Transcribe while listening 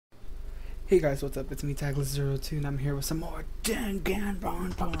Hey guys, what's up? It's me, Tagless02, and I'm here with some more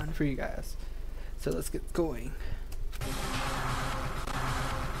Danganronpa for you guys. So let's get going.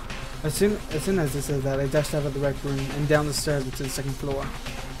 As soon as it says that, I dashed out of the rec room and down the stairs to the second floor.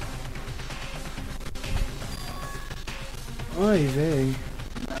 Oy vey.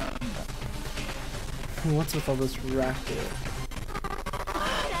 What's with all this racket?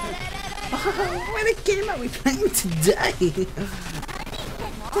 Oh, what game are we playing today?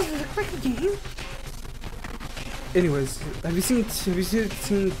 Does it look like a game? Anyways, have you seen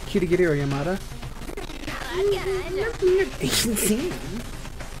Kirigiri or Yamada? You seen them?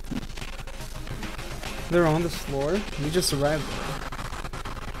 They're on this floor. We just arrived there.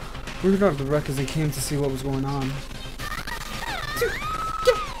 We heard out of the wreck as they came to see what was going on.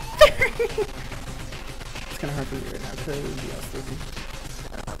 It's kind of hard for me right now because everybody else looking.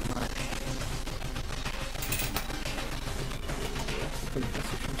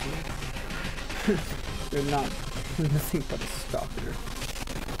 They're not nothing but a stalker.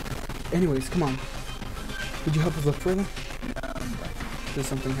 Anyways, come on. Would you help us look for them? Did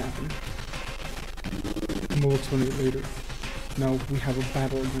something happen? We'll explain it later. No, we have a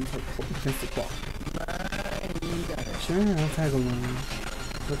battle against the clock. Sure, I'll tag along.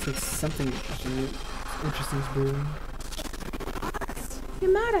 Looks like something interesting is brewing.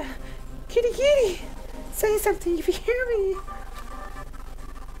 Yamada! Kitty! Say something if you hear me!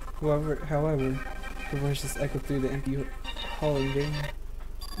 However, the voice just echoed through the empty hall in vain.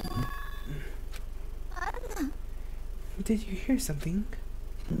 Did you hear something?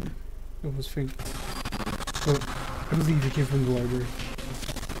 It was faint. But I believe it came from the library.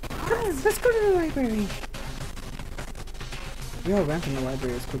 Guys, let's go to the library! We all ran from the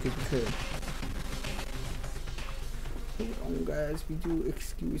library as quick as we could. Hold on, guys, if you do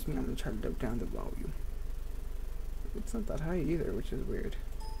excuse me, I'm gonna try to duck down the volume. It's not that high either, which is weird.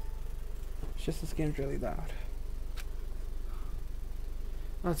 It's just this game's really loud.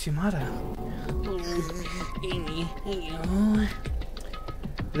 Oh, it's Yamada. Oh.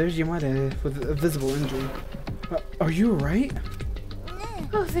 There's Yamada with a visible injury. Are you alright?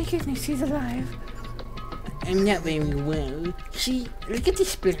 Oh, thank goodness he's alive. I'm not very well. See, look at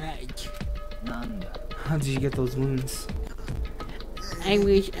this blood. How did you get those wounds? I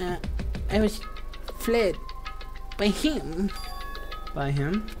was fled by him. By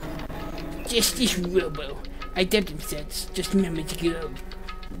him? Just this robo. I dubbed him since just moments ago.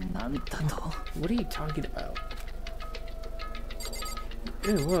 What are you talking about?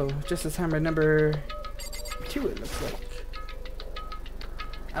 Ew, whoa, just as hammer number 2 it looks like.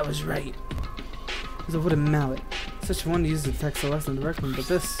 I was right. It was a wooden mallet. Such one used to attack Celeste in the rec room, but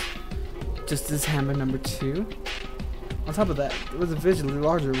this hammer number 2. On top of that, it was a visually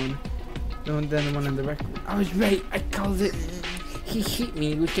larger one than the one in the rec room. I was right, I called it. He hit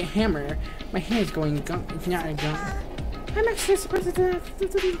me with the hammer. My hand's going gunk. It's not a gunk. I'm actually surprised that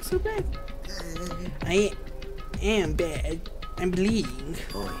doesn't look so bad. I am bad. I'm bleeding.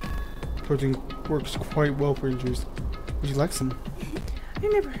 Protein works quite well for injuries. Would you like some? I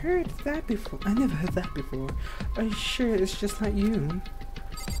never heard that before. Are you sure it's just not you?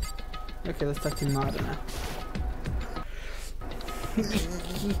 Okay, let's talk to Mada now.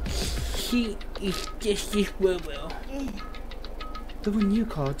 He is just this robo. The one you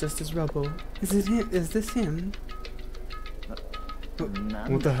call Justice Robo. Is it him? Is this him?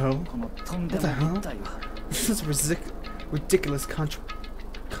 What the hell? What the hell? This is ridiculous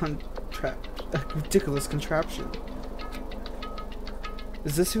ridiculous contraption.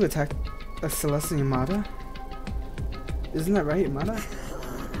 Is this who attacked Celeste and Yamada? Isn't that right, Yamada?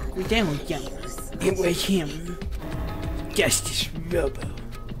 It was him. Justice Robo.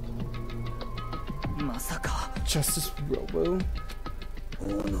 Justice Robo?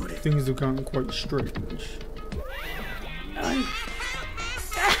 Things have gotten quite strange.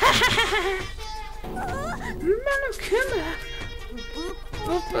 Monokuma!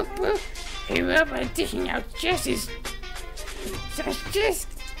 Hey, Robo, dishing out justice.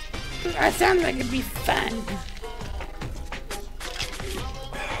 That sounds like it'd be fun.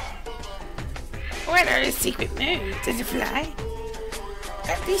 What are the secret moves? Does it fly?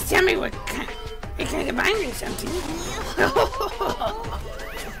 At least tell me what kind. It can combine or something.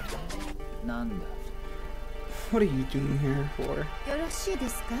 What are you doing here for?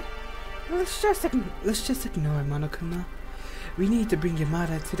 Let's just ignore Monokuma. We need to bring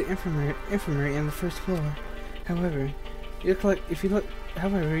Yamada to the infirmary on the first floor. However, you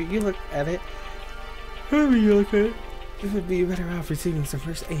look at it. This would be better off receiving some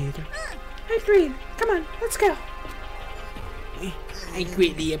first aid. I agree. Come on, let's go. I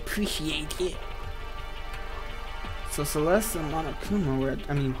greatly appreciate it. So Celeste and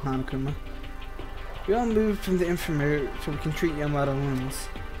Monokuma We all moved from the infirmary so we can treat Yamada wounds.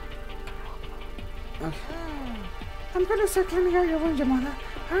 Okay. I'm gonna start cleaning out your wounds, Yamada.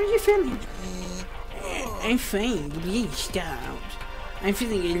 How are you feeling? I'm fine. Being stopped. I'm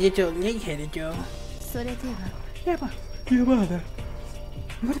feeling a little lightheaded, though. Yeah, but Yamada.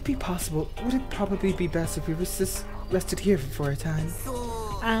 Would it be possible? Would it probably be best if we rested here for a time?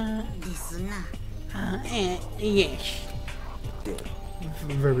 Yes.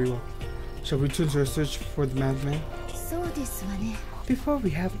 Very well. Shall we turn to our search for the madman? Before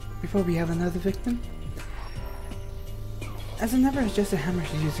we have another victim? As the number of just a hammer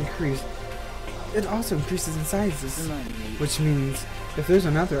used increase, it also increases in sizes. Which means, if there's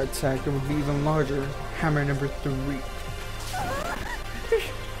another attack, it would be even larger. Hammer number 3.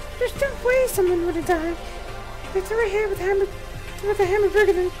 There's no way someone would have died. They threw a hand with a hammer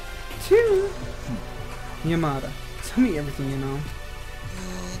bigger than 2. Yamada, tell me everything you know.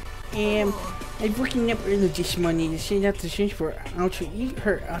 I'm waking up early this morning to send out the search for her alter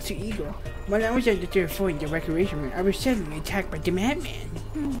ego. While I was on the 3rd floor in the recreation room, I was suddenly attacked by the madman.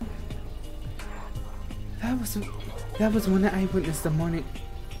 That was when I witnessed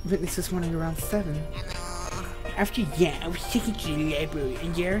this morning around 7. After that, I was taken to the library,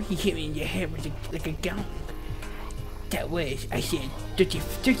 and there he hit me in the head with like a gun. That was, I said, 30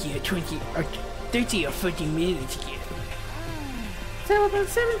 or 40 minutes ago. So about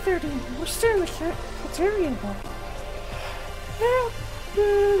 7:30, we're still in the cafeteria.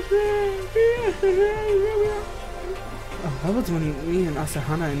 That was when me and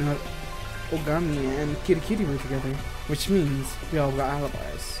Asahana and Ogami and Kirikiri were together, which means we all got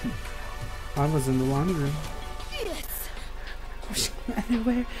alibis. I was in the laundry room. Wishing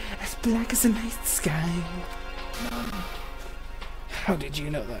underwear as black as the night sky. How did you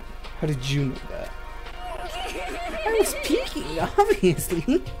know that? How did you know that? I was peeking,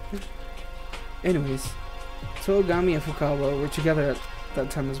 obviously. Anyways, so Ogami and Fukawa were together at that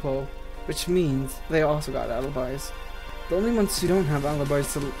time as well, which means they also got alibis. The only ones who don't have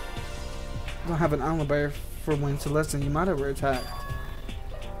alibis don't have an alibi for when Celeste and Yamada were attacked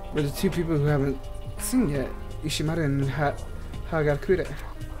were the 2 people who haven't seen yet, Ishimada and Hagakure.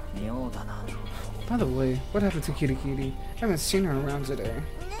 By the way, what happened to Kirikiri? I haven't seen her around today.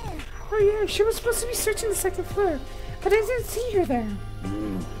 Oh yeah, she was supposed to be searching the 2nd floor, but I didn't see her there.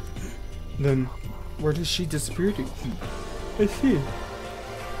 Then, where did she disappear to? I see.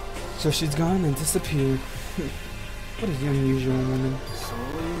 So she's gone and disappeared. What an unusual woman.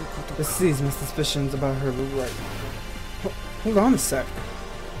 The city's my suspicions about her were right. Hold on a sec.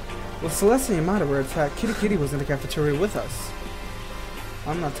 When Celeste and Yamada were attacked, Kirikiri was in the cafeteria with us.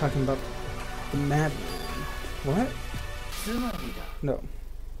 I'm not talking about the madman. What? No.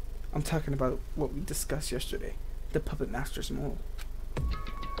 I'm talking about what we discussed yesterday. The Puppet Master's mole.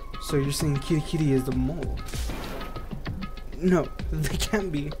 So you're saying Kirikiri is the mole? No, they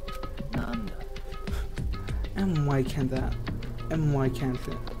can't be. And why can't that? And why can't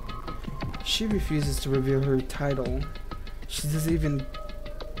it? She refuses to reveal her title. She doesn't even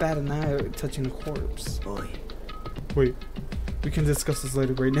bat an eye at touching a corpse. Wait, we can discuss this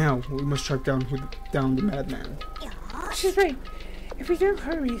later. Right now, we must track down the madman. She's right. If we don't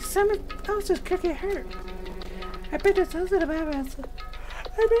hurry, someone else is gonna get hurt. I bet it's also the madman.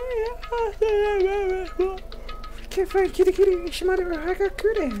 We can't find Kirikiri, Ishimada, or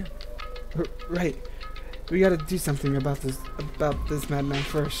Hagakure. Right. We gotta do something about this madman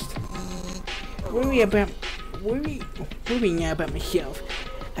first. Worry now about myself.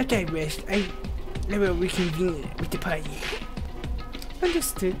 After I rest, I will reconvene with the party.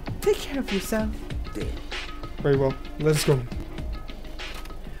 Understood. Take care of yourself. Very well. Let's go.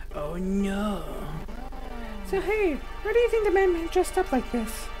 Oh no. So hey, why do you think the madman dressed up like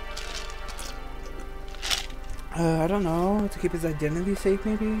this? I don't know. To keep his identity safe,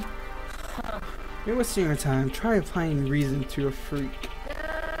 maybe? You're wasting your time. Try applying reason to a freak.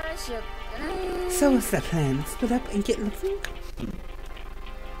 So what's the plan? Split up and get looking?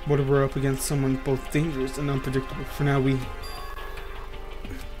 What if we're up against someone both dangerous and unpredictable? For now, we...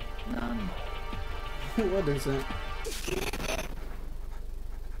 What is it?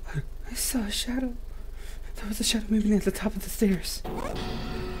 I saw a shadow. There was a shadow moving at the top of the stairs.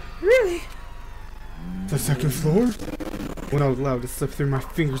 Really? The 2nd floor? When I was allowed to slip through my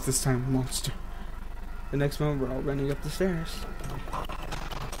fingers this time, monster. The next moment, we're all running up the stairs.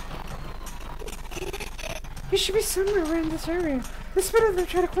 You should be somewhere around this area. Let's better than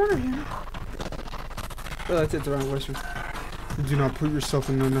try to corner you. Well, that's it, the wrong question. Do not put yourself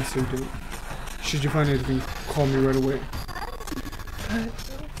in unnecessary danger. Should you find anything, call me right away.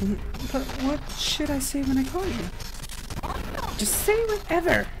 But what should I say when I call you? Just say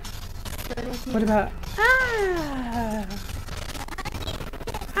whatever. What about ah?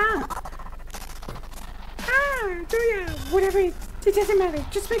 Do ya? Whatever. It doesn't matter.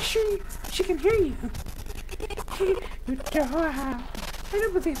 Just make sure she can hear you. I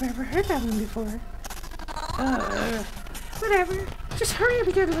don't believe I ever heard that one before. Whatever. Just hurry up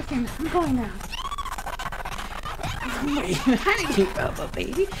and get looking. I'm going now. Wait, how do you know,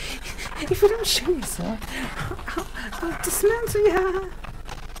 baby? If you don't show yourself, I'll dismantle ya.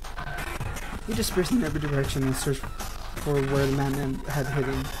 You disperse in every direction and search for where the madman had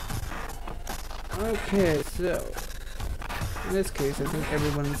hidden. Okay, so in this case, I think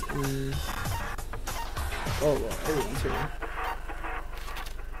everyone's in. Oh, well, everyone's here.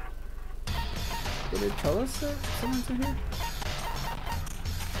 Did they tell us that someone's in here?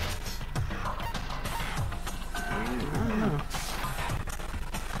 I don't know.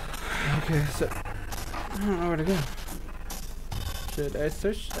 Okay, so I don't know where to go. Should I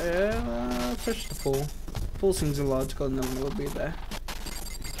search? Search the pool. Pool seems illogical. No one will be there.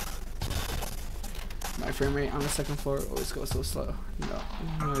 My frame rate on the second floor always goes so slow.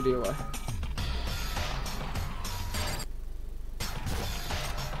 No idea why.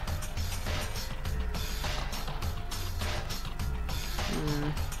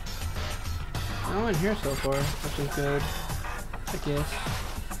 No one here so far, which is good, I guess.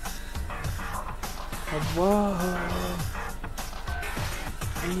 Oh, whoa!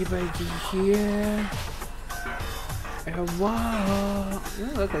 Anybody here? Whoa! It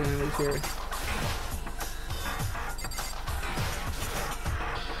doesn't look like anybody's here.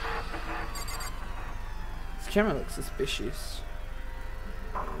 This camera looks suspicious.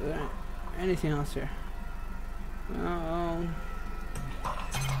 Is there anything else here? No.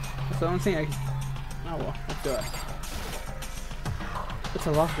 That's the only thing I can. Oh well, let's do it. It's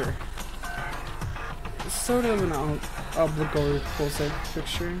a locker. It's sort of an obligatory full-set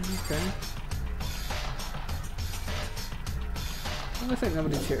picture. Okay. I think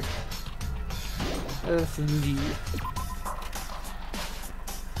nobody's here. Let's leave.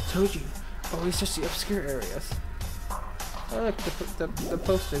 Told you. Always just the obscure areas. Oh look, the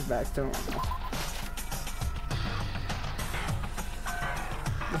poster's back to normal.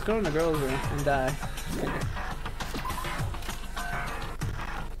 Let's go in the girls' room and die.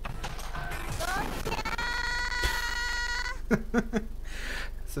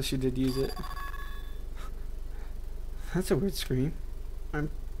 So she did use it. That's a weird scream. I'm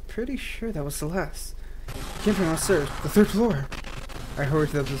pretty sure that was Celeste. Came from upstairs, the third floor. I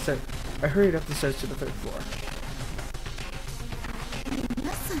hurried up the stairs. To the third floor.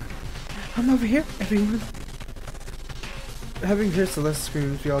 I'm over here, everyone. Having heard Celeste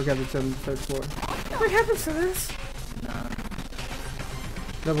screams, we all gathered to the third floor. What happened, Celeste?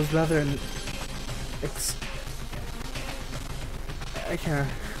 That was rather an I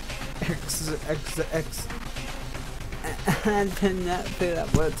cannot say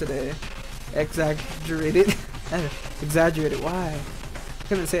that word today. Exaggerated. Exaggerated. Why?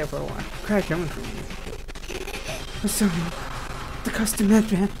 Couldn't say it for a while. Cry coming from me. I saw him. The custom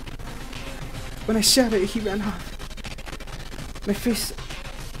madman. When I shouted, he ran off.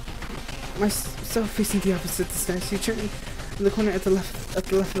 Myself facing the opposite stairs. He turned in the corner at the left of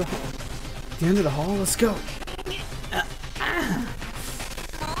the hall. The end of the hall. Let's go.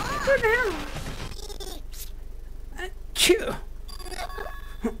 Go now. Chew.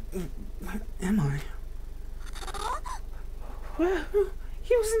 Where am I? Well,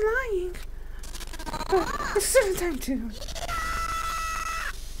 he wasn't lying. It's certain time to.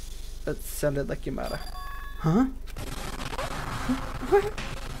 That sounded like Yamada. Huh? What?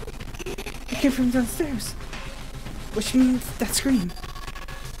 It came from downstairs. Which means that scream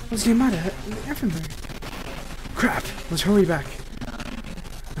was Yamada in the infirmary. Crap! Let's hurry back.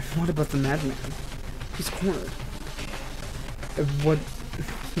 What about the madman? He's cornered. What?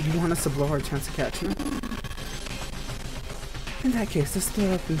 You want us to blow our chance of catching him? In that case, let's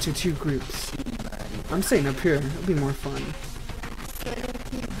split up into two groups. I'm staying up here. It'll be more fun.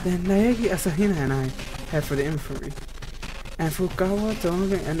 Then Naegi, Asahina, and I head for the infirmary. And Fukawa,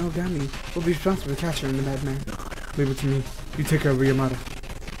 Tonoge, and Ogami will be responsible for capturing the madman. Leave it to me. You take care of Yamada.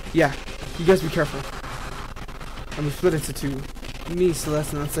 Yeah, you guys be careful. And we split into two. Me,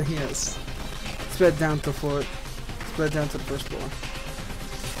 Celeste, and Asahina sped down to the first floor.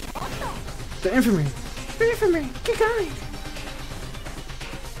 The infirmary! The infirmary! Get going!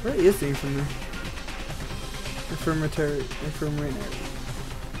 Where is the infirmary? Infirmary.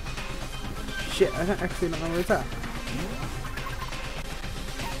 Shit, I don't actually know where it's at.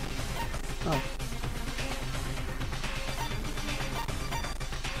 Oh.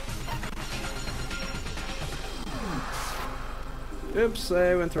 Oops,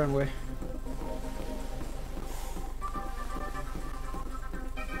 I went the wrong way.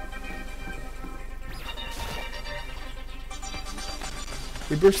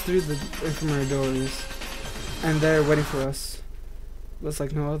 We burst through the infirmary doors, and there, waiting for us, was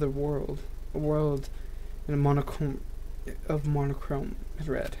like no other world. A world in a monochrome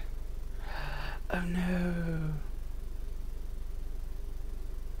red. Oh no.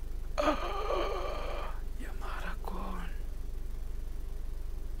 Yamada-kun.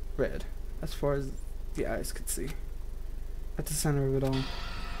 Red, as far as the eyes could see. At the center of it all,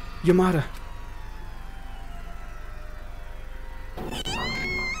 Yamada.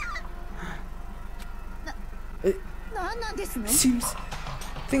 It seems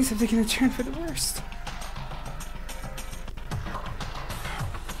things have taken a turn for the worst.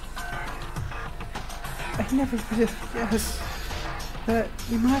 I never would have guessed that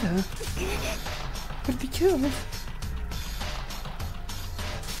Yamada would be killed.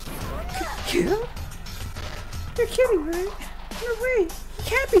 Killed? You're kidding, right? No way! He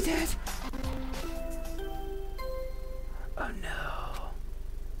can't be dead! Oh no.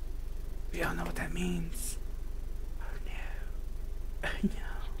 We all know what that means. Oh no. Oh no.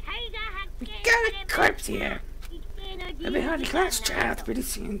 We got a corpse here! I'll be hard to class child pretty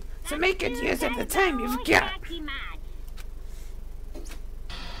soon, so make good use of the time you've got.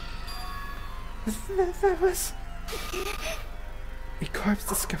 That was a corpse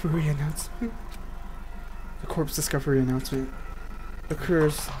discovery announcement. The corpse discovery announcement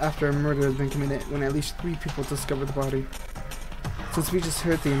occurs after a murder has been committed when at least 3 people discover the body. Since we just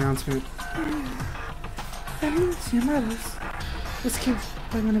heard the announcement, that means Yamada's was killed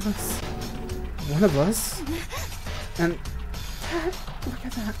by one of us. One of us? And Dad, look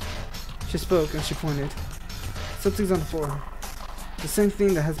at that. She spoke and she pointed. Something's on the floor. The same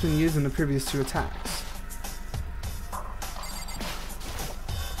thing that has been used in the previous 2 attacks.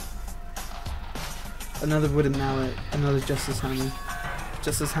 Another wooden mallet, another justice hammer.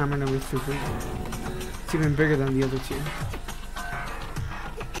 Justice hammer number 3. It's even bigger than the other 2.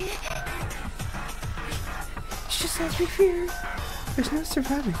 It's just as we feared. There's no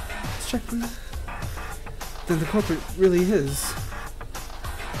surviving. Let's check them out. Then the culprit really is,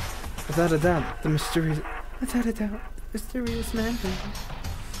 without a doubt, the mysterious man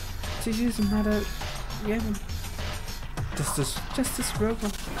to use Yamada. Justice Robo,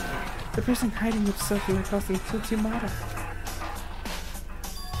 the person hiding himself in the costume killed Yamada.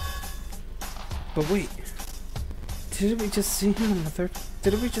 But wait, didn't we just see him on the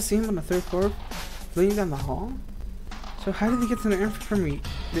third floor, fleeing down the hall? So how did he get to the infirmary?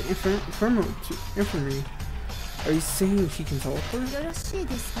 Are you saying he can teleport?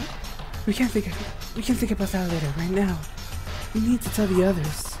 We can't think about that later. Right now, we need to tell the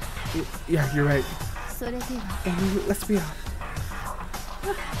others. Yeah, you're right. And let's be off.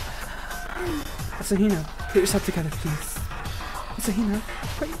 Asahina, get yourself together, please. Asahina,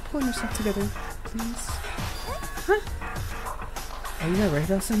 pull yourself together, please. Huh? Are you alright,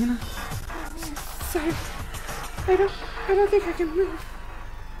 Asahina? Sorry, I don't think I can move.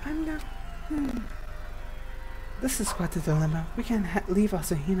 I'm not. This is quite the dilemma. We can't leave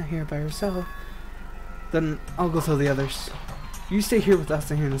Asahina here by herself. Then I'll go tell the others. You stay here with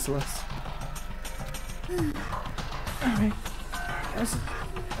Asahina, Celeste. Alright. As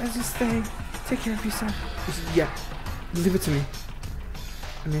you stay, take care of yourself. Yeah, leave it to me.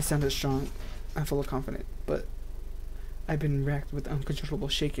 I may sound strong and full of confidence, but I've been racked with uncontrollable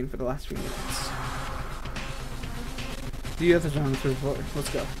shaking for the last few minutes. The others are on the 3rd floor. Let's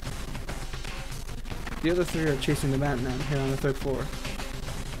go. The other 3 are chasing the Batman here on the 3rd floor.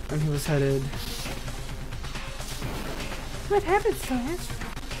 And he was headed... What happened, Slash?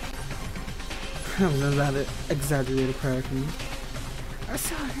 That was an exaggerated cry from me. I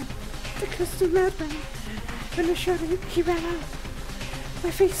saw him. The costume Batman. When I showed him, he ran out.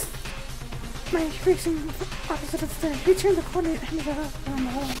 My facing opposite of the stairs. He turned the corner and ended up down the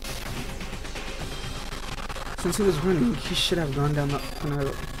hall. Since he was running, he should have gone down the...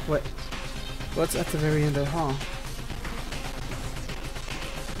 What's at the very end of the hall?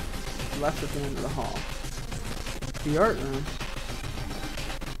 Left at the end of the hall. The art room.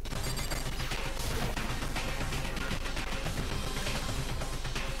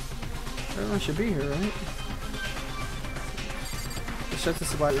 Everyone should be here, right? Let's check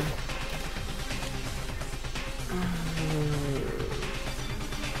this light room.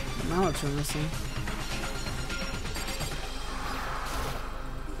 Mallets are missing.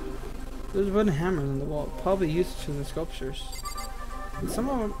 There's wooden hammers on the wall, probably used to the sculptures. And some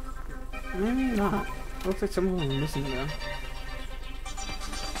of them, maybe not. Looks like some of them are missing though.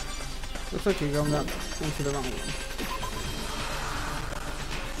 Looks like you're going up into the wrong one.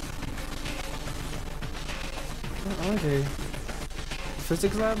 What are they?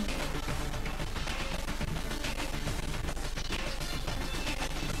 Physics lab?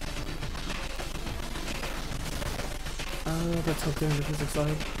 let's hope they're in the physics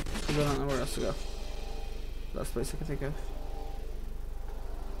lab, because I don't know where else to go. Last place I can think of.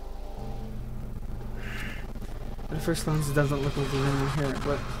 At first glance, it doesn't look like there's anyone here,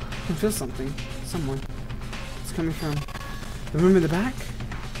 but I can feel something. Someone. It's coming from the room in the back?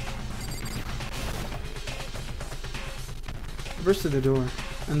 I burst through the door,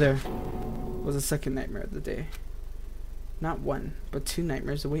 and there was a second nightmare of the day. Not one, but 2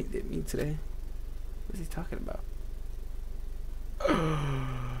 nightmares awaited me today. What is he talking about?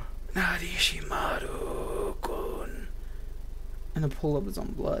 Narishimaru-kun. And a pool of his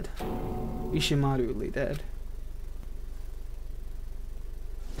own blood. Ishimaru lay dead.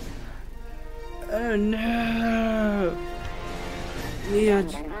 Oh no!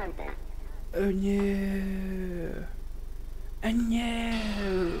 Miyaj. Oh no! Oh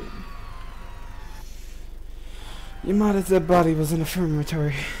no! Yamada's dead body was in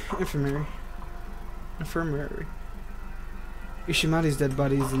infirmary. Ishimari's dead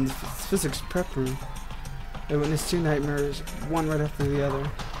body is in the physics prep room. I witnessed 2 nightmares, one right after the other.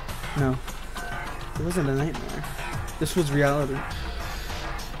 No, it wasn't a nightmare. This was reality.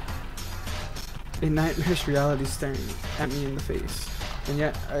 A nightmarish reality staring at me in the face. And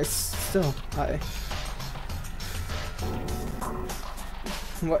yet,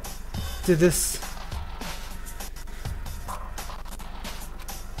 What did this...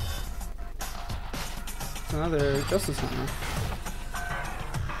 Another justice hammer.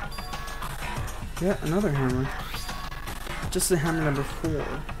 Yeah, another hammer. Just the hammer number 4.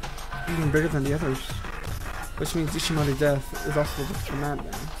 Even bigger than the others. Which means Ishimari's death is also the for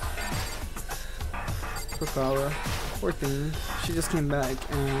madman. Fukawa. Poor thing. She just came back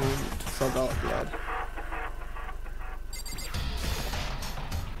and saw all the blood.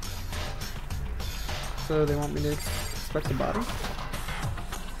 So they want me to expect the body?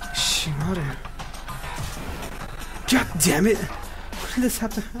 Ishimari. God damn it! Why did this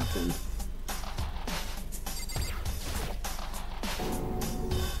have to happen?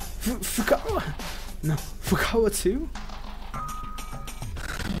 Fukawa! No, Fukawa too?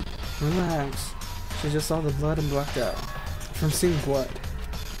 Relax. She just saw the blood and blacked out. From seeing blood.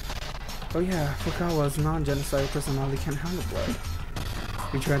 Oh yeah, Fukawa's non-genocidal personality can't handle blood.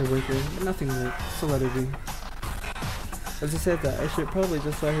 We tried to wake her, but nothing worked, so let her be. As I said that, I should probably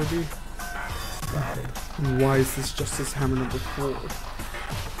just let her be. Why is this justice hammer number 4?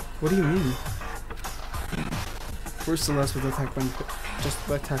 What do you mean? First Celeste was attacked by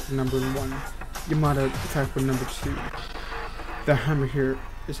number 1. Yamada attacked by number 2. The hammer here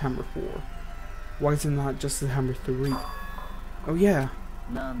is hammer 4. Why is it not just the hammer 3? Oh yeah.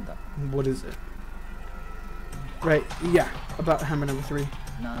 What is it? Right, yeah, about hammer number 3.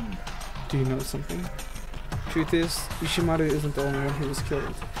 Do you know something? Truth is, Ishimaru isn't the only one who was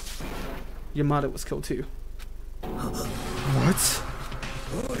killed. Yamada was killed too. What?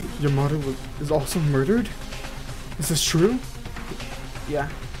 Yamada is also murdered? Is this true? Yeah.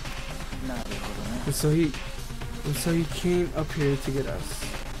 And so he came up here to get us.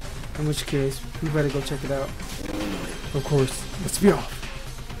 In which case, we better go check it out. Of course. Let's be off.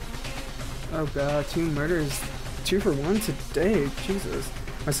 Oh god, 2 murders. 2 for 1 today. Jesus.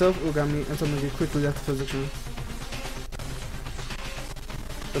 Myself, Ogami, and Tomogi quickly left the physics room.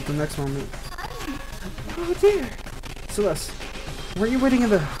 But the next moment... Oh dear! Celeste, weren't you waiting in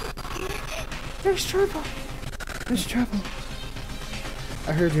the... There's trouble! There's trouble.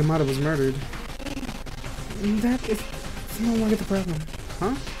 I heard Yamada was murdered. That is no longer the problem.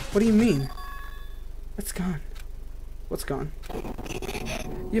 Huh? What do you mean? It's gone. What's gone?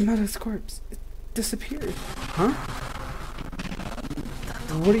 Yamada's corpse. It disappeared. Huh?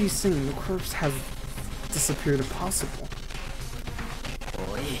 What are you saying? The corpse has disappeared if possible.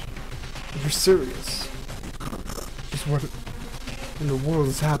 You're serious? Just what in the world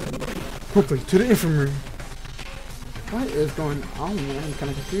has happened? Quickly, to the infirmary! What is going on, man? I'm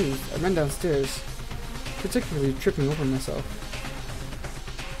kinda confused. I ran downstairs, particularly tripping over myself.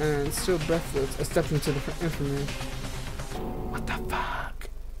 And still breathless, I stepped into the infirmary. What the fuck?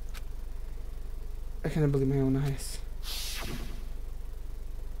 I couldn't believe my own eyes.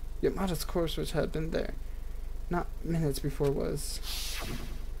 Yamada's corpse, which had been there not minutes before, was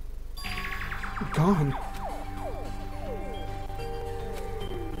gone.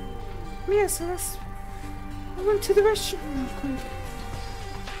 Yes, Celeste. I went to the restroom real quick.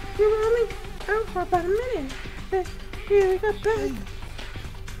 You were only out for about a minute. Then we got back.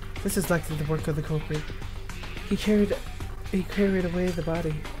 This is likely the work of the culprit. He carried away the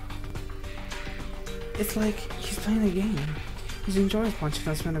body. It's like he's playing a game. He enjoys watching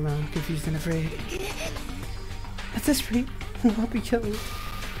us run around, confused and afraid. At this rate, we'll all be killed.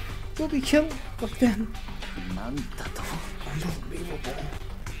 We'll be killed, but then... Unbelievable.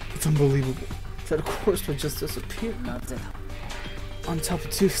 It's unbelievable that a corpse would just disappear. On top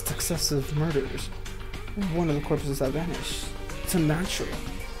of 2 successive murders, one of the corpses had vanished. It's unnatural,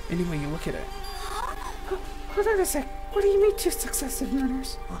 any way you look at it. Hold on a sec. What do you mean 2 successive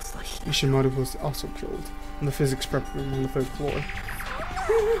murders? Ishimoto was also killed in the physics prep room on the 3rd floor.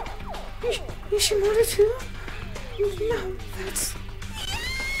 Ishimoto too? No, that's...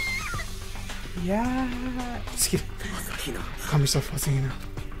 Yeah... Excuse me. Calm yourself, Wasina.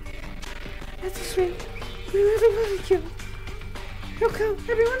 That's right. We really will be killed. He'll kill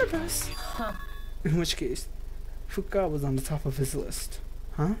every one of us. In which case, Fuka was on the top of his list.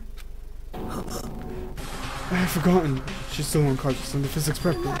 Huh? I had forgotten. She's still unconscious in the physics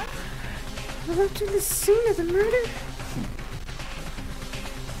prep room. After the scene of the murder?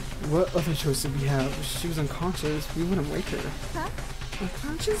 What other choice did we have? If she was unconscious, we wouldn't wake her. Huh?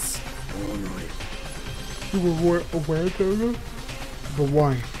 Unconscious? You were aware, Dodo? But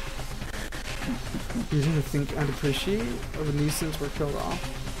why? You didn't think I'd appreciate of a nuisance were killed off?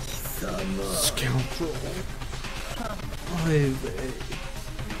 Scoundrel. Wait.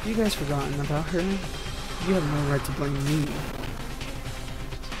 You guys forgotten about her? You have no right to blame me.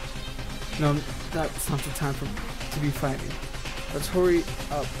 No, that's not the time to be fighting. Let's hurry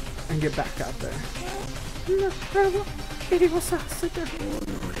up and get back out there.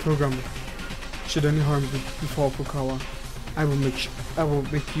 Programmer, should any harm befall Fukawa, I will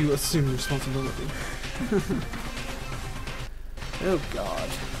make you assume responsibility. Oh God.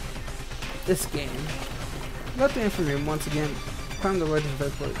 This game. Got the information once again, climbed the ledge of the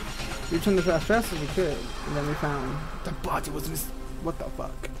airport. We returned the as fast as we could, and then we found the body was what the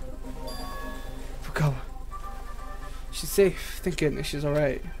fuck? Fukawa. She's safe, thank goodness she's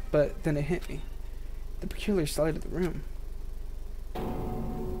alright. But then it hit me. The peculiar side of the room.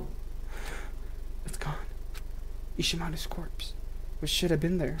 It's gone. Ishimoto's corpse, which should have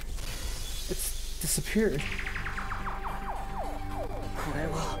been there. It's disappeared.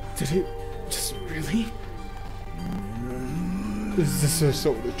 Did it just really? Is this a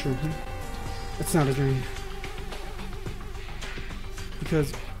sort of dream? It's not a dream.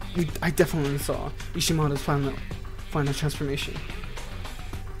 Because I definitely saw Ishimoto's final transformation.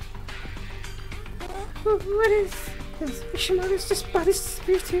 What is Ishimoto's just body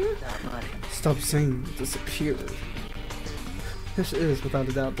disappear too? Stop saying disappeared. This is without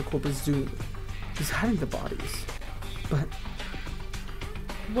a doubt the corpus doom. He's hiding the bodies. But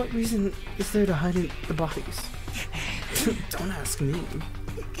what reason is there to hide the bodies? Don't ask me.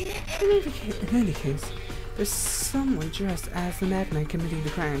 In any case, there's someone dressed as the Mad Man committing the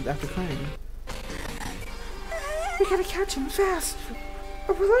crimes after crime. We gotta catch him fast,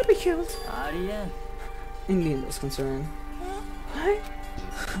 or will I be killed? Indian was concerned. What?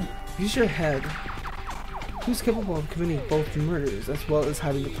 Use your head. Who's capable of committing both murders as well as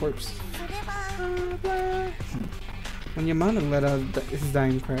hiding the corpse? When Yamada let out his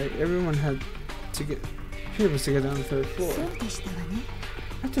dying cry, everyone had to get was to get on the 3rd floor.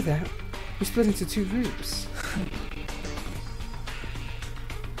 After that, we split into 2 groups.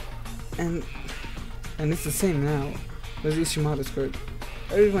 and it's the same now. There's Ishimoto's group.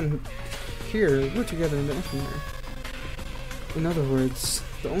 Everyone here were together in the infirmary. In other words,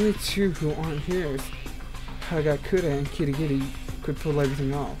 the only 2 who aren't here is Hagakure and Kirigiri could pull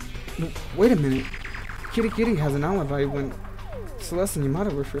everything off. No, wait a minute. Kirigiri has an alibi when Celeste and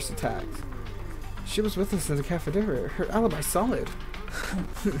Yamada were first attacked. She was with us in the cafeteria. Her alibi's solid.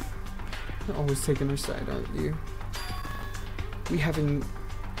 You're always taking her side, aren't you? We having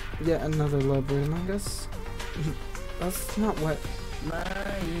yet another lover among us? That's not what... Not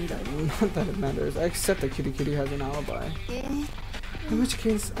that it matters. I accept that Kitty has an alibi. In which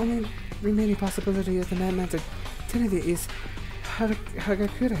case, only remaining possibility of the madman's identity is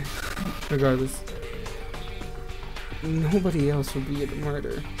Hagakure. Regardless, nobody else would be at the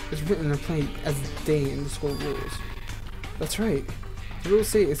murder. It's written in plain as day in the school rules. That's right. The rules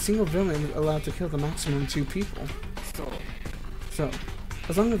say a single villain is allowed to kill the maximum 2 people. So,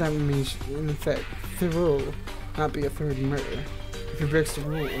 as long as that remains in effect, there will not be a 3rd murder. If he breaks the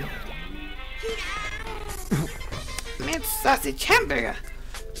rule. Mint sausage hamburger,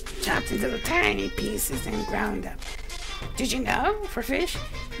 chopped into tiny pieces and ground up. Did you know, for fish,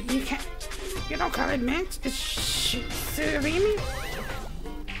 you don't call it mint, it's surimi?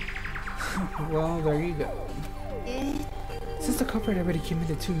 Well, there you go. Since the culprit already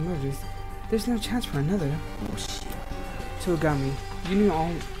committed 2 murders, there's no chance for another. Togami, you knew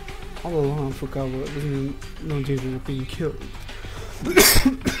all along Fukawa was in no danger of being killed.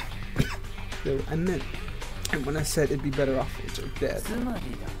 So I meant, and when I said it'd be better off if they're dead.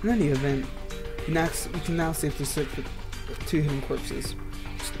 In any event, we can now safely search two hidden corpses.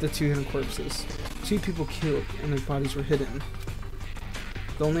 The two hidden corpses. Two people killed and their bodies were hidden.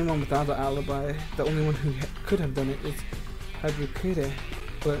 The only one without the alibi, the only one who could have done it is Harukude.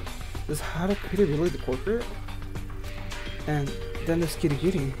 But is Harukude really the culprit? And then there's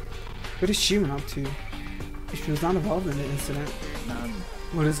Kirigiri. What is she run up to? If she was not involved in the incident.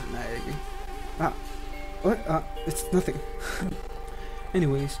 What is it, Naegi? What? It's nothing.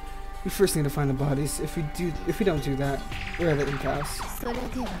 Anyways, we first need to find the bodies. If we don't do that, we're at the impasse.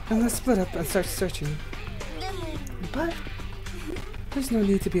 And let's split up and start searching. But there's no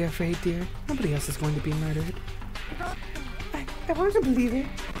need to be afraid, dear. Nobody else is going to be murdered. I want to believe it.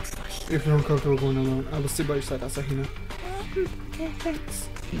 If you're uncomfortable going alone, I will sit by your side, Asahina. Okay, thanks.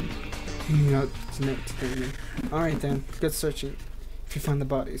 Yeah, it's meant to be. Alright then, good searching. If you find the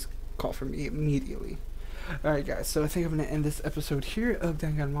bodies, call for me immediately. Alright guys, so I think I'm going to end this episode here of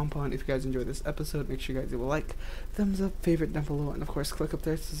Danganronpa, and if you guys enjoyed this episode, make sure you guys leave a like, thumbs up, favorite down below, and of course click up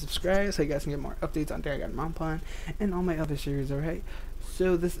there to subscribe so you guys can get more updates on Danganronpa and all my other series, alright?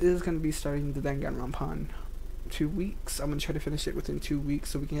 So this is going to be starting the Danganronpa 2 weeks. I'm going to try to finish it within 2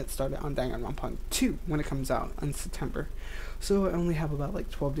 weeks so we can get started on Danganronpa 2 when it comes out in September. So I only have about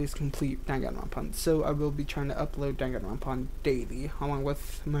like 12 days to complete Danganronpa. So I will be trying to upload Danganronpa daily along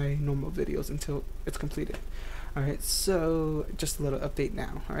with my normal videos until it's completed. Alright, so just a little update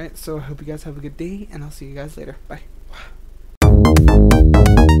now. Alright, so I hope you guys have a good day and I'll see you guys later. Bye.